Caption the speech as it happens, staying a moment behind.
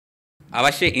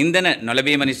අවශ්‍ය ඉන්ධන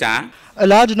නොලැබීම නිසා A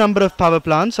large number of power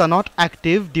plants are not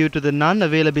active due to the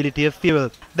non-availability of fuel.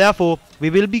 Therefore, we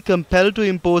will be compelled to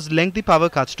impose lengthy power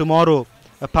cuts tomorrow.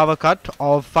 A power cut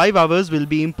of 5 hours will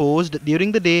be imposed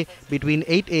during the day between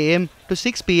 8 am to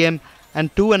 6 pm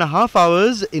and 2.5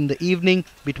 hours in the evening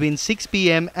between 6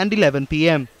 pm and 11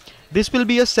 pm. This will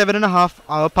be a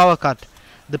 7.5-hour power cut.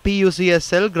 The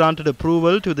PUCSL granted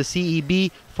approval to the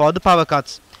CEB for the power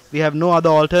cuts. We have no other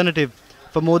alternative.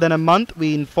 For more than a month,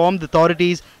 we informed the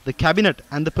authorities, the cabinet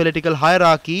and the political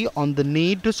hierarchy on the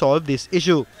need to solve this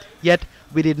issue. Yet,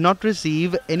 we did not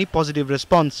receive any positive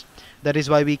response. That is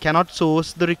why we cannot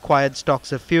source the required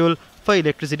stocks of fuel for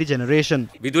electricity generation.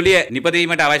 විදුලිය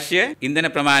නිපදවීමට අවශ්‍ය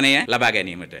ඉන්ධන ප්‍රමාණය ලබා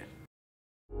ගැනීමට